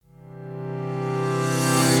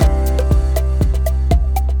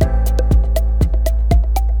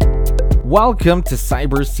Welcome to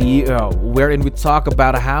Cyber CEO, wherein we talk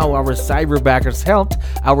about how our cyberbackers helped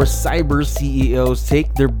our cyber CEOs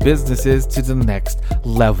take their businesses to the next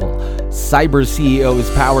level. Cyber CEO is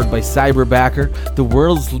powered by Cyberbacker, the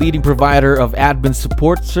world's leading provider of admin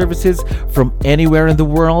support services from anywhere in the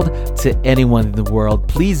world to anyone in the world.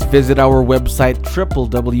 Please visit our website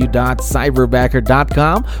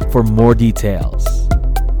www.cyberbacker.com for more details.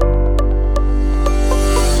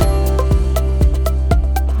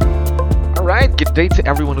 Alright, good day to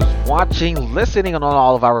everyone who's watching, listening on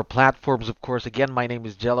all of our platforms. Of course, again, my name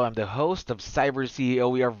is Jello. I'm the host of Cyber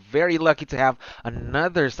CEO. We are very lucky to have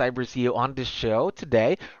another Cyber CEO on this show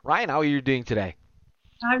today. Ryan, how are you doing today?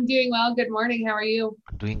 I'm doing well. Good morning. How are you?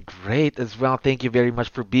 I'm doing great as well. Thank you very much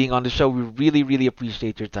for being on the show. We really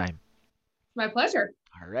appreciate your time. My pleasure.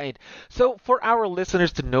 All right. So, for our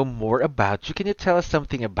listeners to know more about you, can you tell us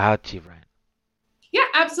something about you, Ryan? Yeah,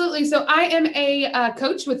 absolutely. So I am a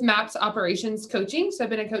coach with MAPS Operations Coaching. So I've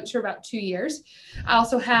been a coach for about 2 years. I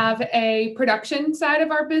also have a production side of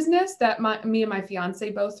our business that me and my fiance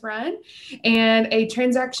both run, and a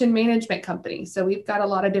transaction management company. So we've got a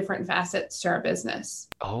lot of different facets to our business.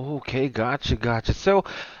 Okay, gotcha. So,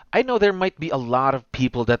 I know there might be a lot of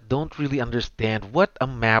people that don't really understand what a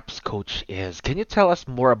MAPS coach is. Can you tell us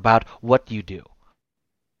more about what you do?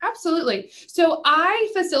 Absolutely. So I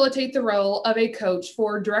facilitate the role of a coach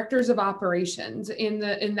for directors of operations in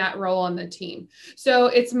that role on the team. So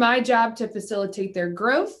it's my job to facilitate their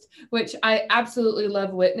growth, which I absolutely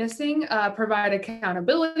love witnessing, provide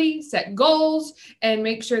accountability, set goals, and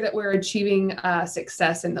make sure that we're achieving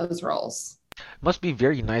success in those roles. Must be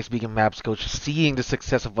very nice being a MAPS coach, seeing the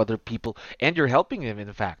success of other people, and you're helping them,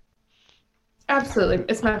 in fact. Absolutely.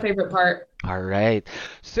 It's my favorite part. All right.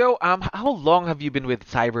 So, how long have you been with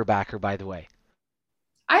Cyberbacker, by the way?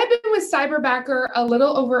 I have been with Cyberbacker a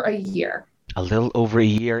little over a year. A little over a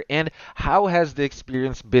year. And how has the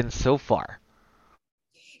experience been so far?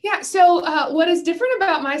 Yeah. So, what is different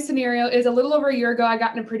about my scenario is a little over a year ago, I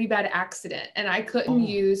got in a pretty bad accident and I couldn't Oh.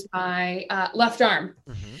 use my left arm.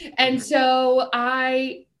 Hmm. And so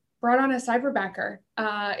I brought on a cyberbacker.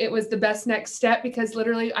 It was the best next step because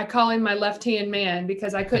literally I call him my left hand man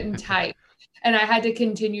because I couldn't type. And I had to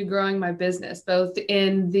continue growing my business, both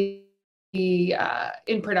in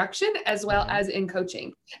in production as well Hmm. as in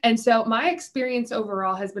coaching. And so my experience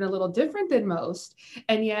overall has been a little different than most.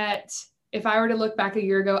 And yet, if I were to look back a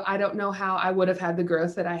year ago, I don't know how I would have had the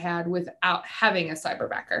growth that I had without having a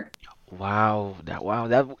cyberbacker. Wow,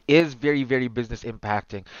 that is very business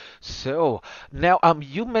impacting. So, now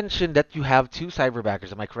you mentioned that you have two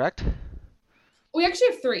cyberbackers, am I correct? We actually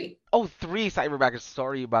have three. Oh, three cyberbackers.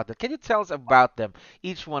 Sorry about that. Can you tell us about them?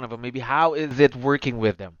 Each one of them, maybe how is it working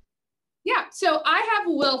with them? Yeah, so I have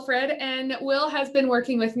Wilfred, and Will has been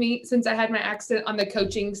working with me since I had my accident on the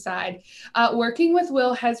coaching side. Working with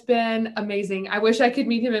Will has been amazing. I wish I could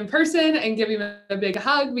meet him in person and give him a big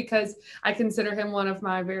hug because I consider him one of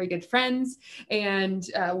my very good friends, and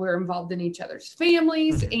we're involved in each other's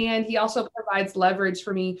families. Mhm. And he also provides leverage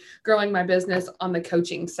for me growing my business on the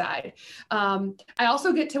coaching side. I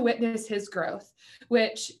also get to witness his growth,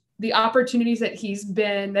 which the opportunities that he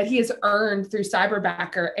has earned through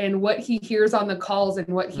Cyberbacker and what he hears on the calls and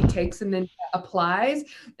what he Mhm. takes and then applies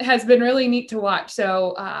has been really neat to watch.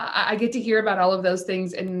 So I get to hear about all of those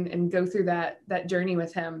things and go through that journey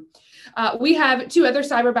with him. We have two other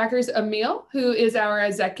Cyberbackers, Emil, who is our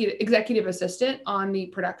executive assistant on the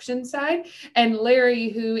production side, and Larry,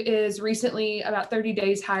 who is recently about 30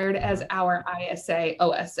 days hired as Mhm. our ISA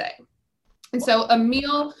OSA. And so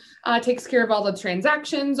Emil takes care of all the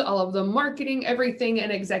transactions, all of the marketing, everything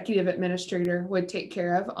an executive administrator would take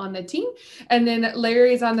care of on the team. And then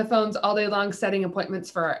Larry's on the phones all day long setting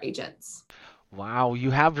appointments for our agents. Wow,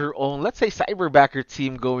 you have your own, let's say, cyberbacker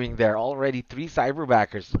team going there. Already three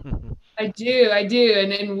cyberbackers. I do.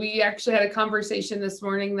 And we actually had a conversation this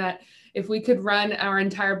morning that if we could run our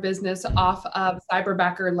entire business off of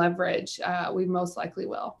cyberbacker leverage, we most likely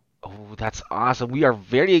will. Oh, that's awesome. We are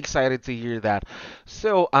very excited to hear that.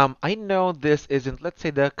 So, I know this isn't, let's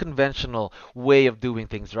say, the conventional way of doing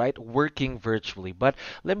things, right? Working virtually. But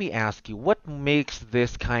let me ask you, what makes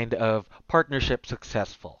this kind of partnership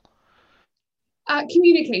successful?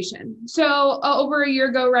 Communication. So over a year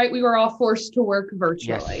ago, right, we were all forced to work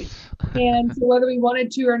virtually. Yes. And so whether we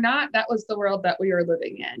wanted to or not, that was the world that we were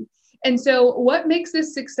living in. And so what makes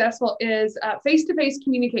this successful is face-to-face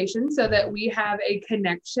communication so that Mhm. we have a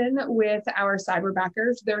connection with our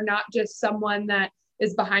cyberbackers. They're not just someone that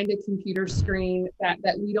is behind a computer screen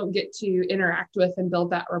that we don't get to interact with and build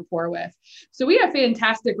that rapport with. So we have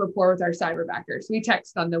fantastic rapport with our cyberbackers. We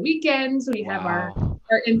text on the weekends. We have Wow.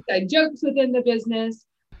 our inside jokes within the business.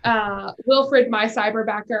 Wilfred, my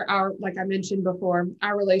cyberbacker, our like I mentioned before,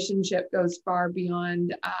 our relationship goes far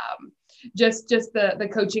beyond just the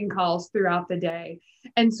coaching calls throughout the day.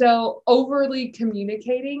 And so overly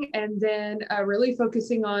communicating and then really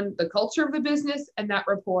focusing on the culture of the business and that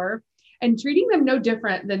rapport and treating them no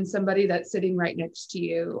different than somebody that's sitting right next to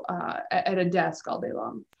you at a desk all day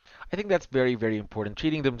long. I think that's very, very important.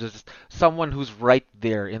 Treating them just someone who's right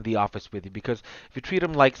there in the office with you. Because if you treat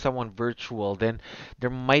them like someone virtual, then there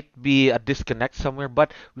might be a disconnect somewhere.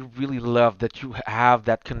 But we really love that you have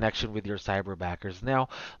that connection with your cyberbackers. Now,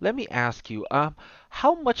 let me ask you,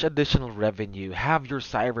 how much additional revenue have your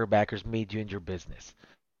cyberbackers made you in your business?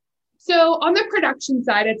 So on the production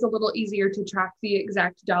side, it's a little easier to track the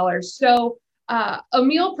exact dollars. So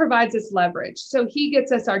Emil provides us leverage. So he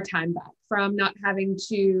gets us our time back from not having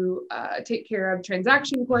to take care of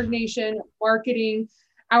transaction coordination, marketing.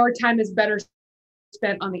 Our time is better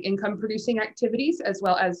spent on the income producing activities as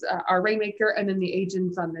well as our Rainmaker and then the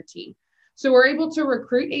agents on the team. So we're able to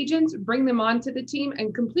recruit agents, bring them onto the team,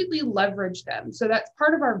 and completely leverage them. So that's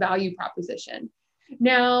part of our value proposition.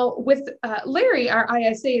 Now, with Larry, our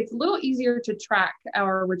ISA, it's a little easier to track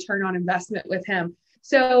our return on investment with him.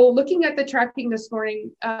 So, looking at the tracking this morning,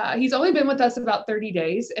 he's only been with us about 30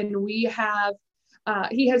 days, and he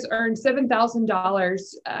has earned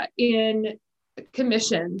 $7,000 in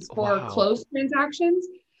commissions for Wow. closed transactions.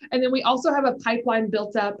 And then we also have a pipeline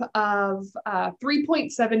built up of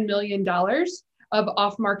 $3.7 million of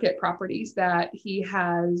off market properties that he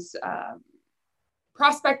has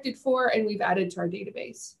prospected for and we've added to our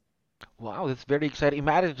database. Wow, that's very exciting.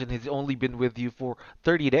 Imagine he's only been with you for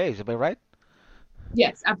 30 days. Am I right?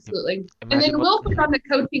 Yes, Im- absolutely. And Imagine then what. Wilfred on the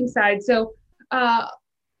coaching side. So uh,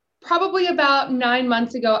 probably about 9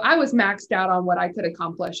 months ago, I was maxed out on what I could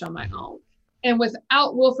accomplish on my Mhm. own. And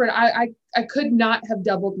without Wilfred, I could not have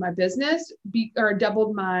doubled my business or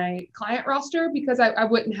doubled my client roster because I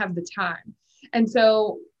wouldn't have the time. And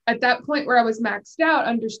so at that point where I was maxed out,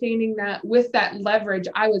 understanding that with that leverage,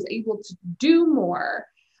 I was able to do more.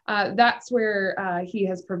 That's where he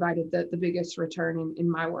has provided the biggest return in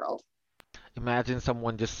my world. Imagine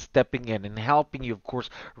someone just stepping in and helping you, of course,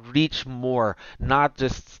 reach more, not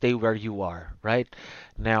just stay where you are, right?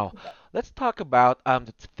 Now, let's talk about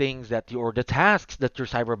the things that or the tasks that your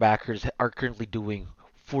cyberbackers are currently doing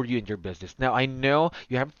for you in your business. Now, I know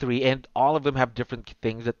you have three, and all of them have different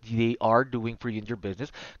things that they are doing for you in your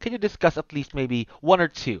business. Can you discuss at least maybe one or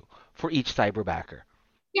two for each cyberbacker?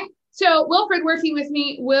 Yeah. So Wilfred working with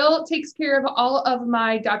me, Will takes care of all of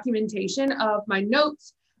my documentation of my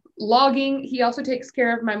notes, logging. He also takes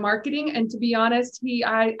care of my marketing. And to be honest,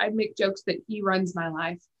 I make jokes that he runs my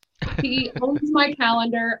life. He owns my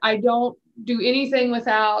calendar. I don't do anything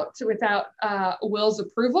without Will's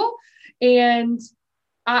approval. And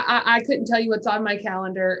I couldn't tell you what's on my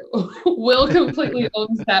calendar. Will completely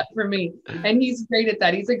owns that for me. And he's great at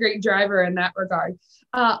that. He's a great driver in that regard.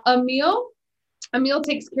 Emil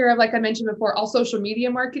takes care of, like I mentioned before, all social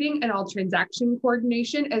media marketing and all transaction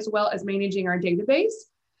coordination, as well as managing our database.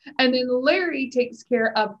 And then Larry takes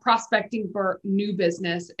care of prospecting for new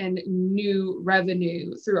business and new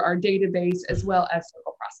revenue through our database, as well as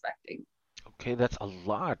social prospecting. Okay, that's a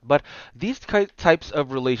lot. But these types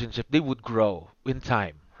of relationship, they would grow in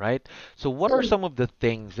time, right? So what are some of the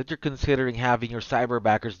things that you're considering having your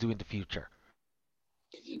cyberbackers do in the future?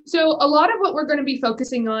 So a lot of what we're going to be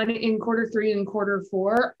focusing on in quarter 3 and quarter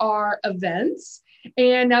 4 are events.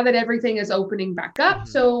 And now that everything is opening back up, Mhm.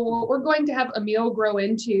 so what we're going to have Emil grow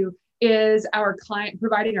into is our client,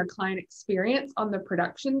 providing our client experience on the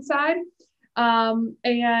production side.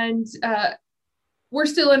 And we're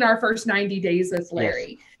still in our first 90 days with Yes,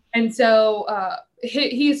 Larry. And so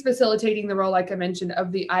he is facilitating the role, like I mentioned,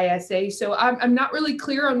 of the ISA. So I'm not really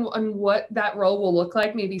clear on what that role will look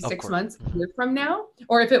like maybe of six course. months, a Mhm. year from now,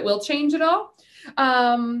 or if it will change at all.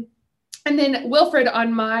 Um, and then Wilfred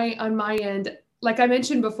on my end, like I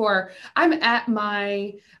mentioned before, I'm at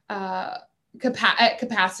my at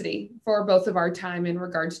capacity for both of our time in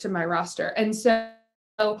regards to my roster. And so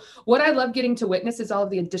what I love getting to witness is all of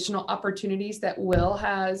the additional opportunities that Will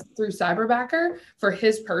has through Cyberbacker for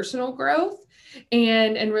his personal growth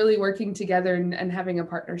and really working together and having a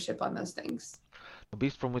partnership on those things.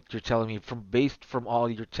 Based from what you're telling me, from based from all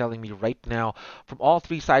you're telling me right now, from all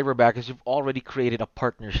three cyberbackers, you've already created a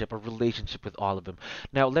partnership, a relationship with all of them.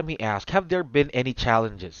 Now, let me ask, have there been any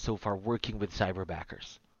challenges so far working with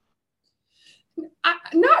cyberbackers?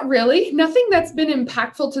 Not really. Nothing that's been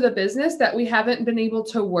impactful to the business that we haven't been able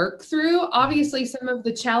to work through. Obviously, some of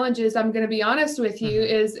the challenges, I'm going to be honest with you,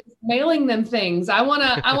 is mailing them things. I want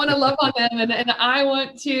to love on them, and I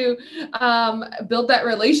want to build that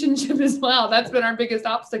relationship as well. That's been our biggest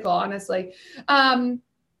obstacle, honestly.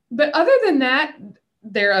 But other than that,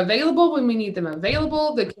 they're available when we need them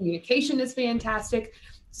available. The communication is fantastic.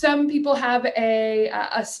 Some people have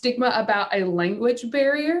a stigma about a language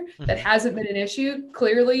barrier that hasn't been an issue.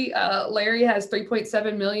 Clearly, Larry has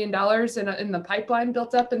 $3.7 million in the pipeline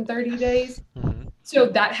built up in 30 days. So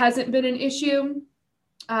that hasn't been an issue.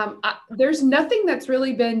 There's nothing that's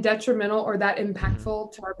really been detrimental or that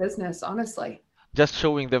impactful to our business, honestly. Just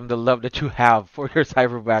showing them the love that you have for your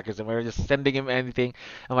cyberbackers, and we're just sending him anything.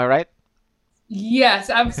 Am I right? Yes,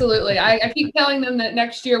 absolutely. I keep telling them that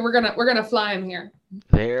next year we're gonna fly him here.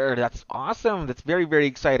 That's awesome. That's very, very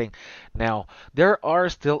exciting. Now, there are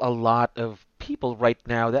still a lot of people right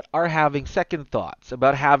now that are having second thoughts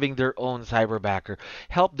about having their own cyberbacker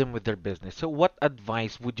help them with their business. So, what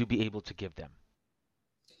advice would you be able to give them?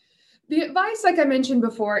 The advice, like I mentioned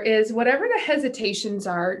before, is whatever the hesitations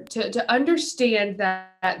are to understand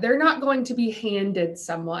that they're not going to be handed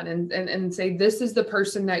someone and say, this is the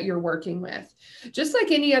person that you're working with. Just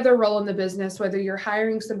like any other role in the business, whether you're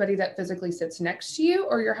hiring somebody that physically sits next to you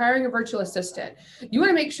or you're hiring a virtual assistant, you want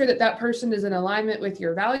to make sure that that person is in alignment with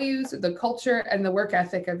your values, the culture, and the work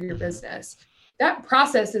ethic of your business. That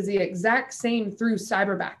process is the exact same through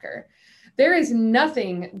Cyberbacker. There is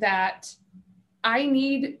nothing that I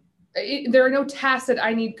need. There are no tasks that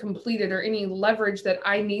I need completed or any leverage that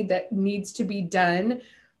I need that needs to be done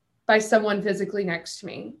by someone physically next to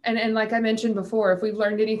me. And like I mentioned before, if we've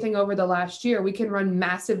learned anything over the last year, we can run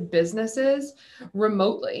massive businesses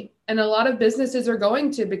remotely. And a lot of businesses are going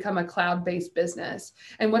to become a cloud-based business.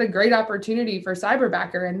 And what a great opportunity for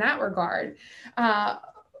Cyberbacker in that regard.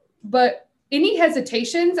 But any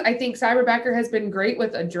hesitations, I think Cyberbacker has been great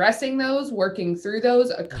with addressing those, working through those,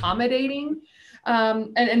 accommodating.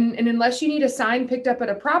 And unless you need a sign picked up at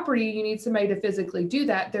a property, you need somebody to physically do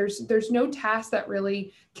that. There's no task that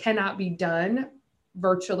really cannot be done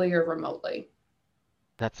virtually or remotely.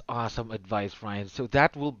 That's awesome advice, Ryan. So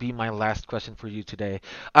that will be my last question for you today.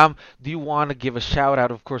 Do you want to give a shout out,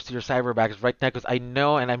 of course, to your cyberbackers right now? Because I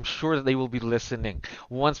know and I'm sure that they will be listening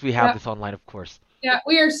once we have this online, of course. Yeah,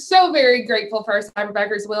 we are so very grateful for our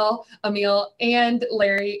cyberbackers, Will, Emil, and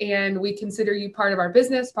Larry, and we consider you part of our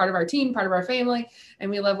business, part of our team, part of our family,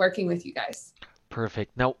 and we love working with you guys.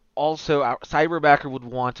 Perfect. Now, also, our cyberbacker would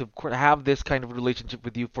want to have this kind of relationship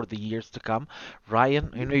with you for the years to come.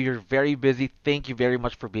 Ryan, I know you're very busy. Thank you very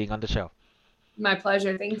much for being on the show. My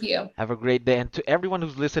pleasure. Thank you. Have a great day. And to everyone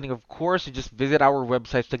who's listening, of course, you just visit our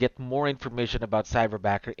websites to get more information about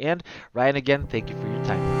Cyberbacker. And Ryan, again, thank you for your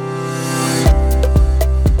time.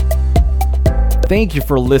 Thank you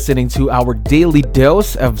for listening to our daily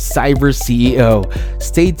dose of Cyber CEO.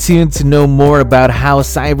 Stay tuned to know more about how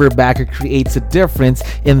Cyberbacker creates a difference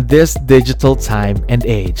in this digital time and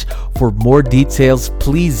age. For more details,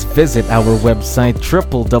 please visit our website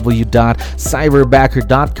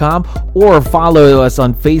www.cyberbacker.com or follow us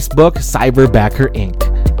on Facebook, Cyberbacker Inc.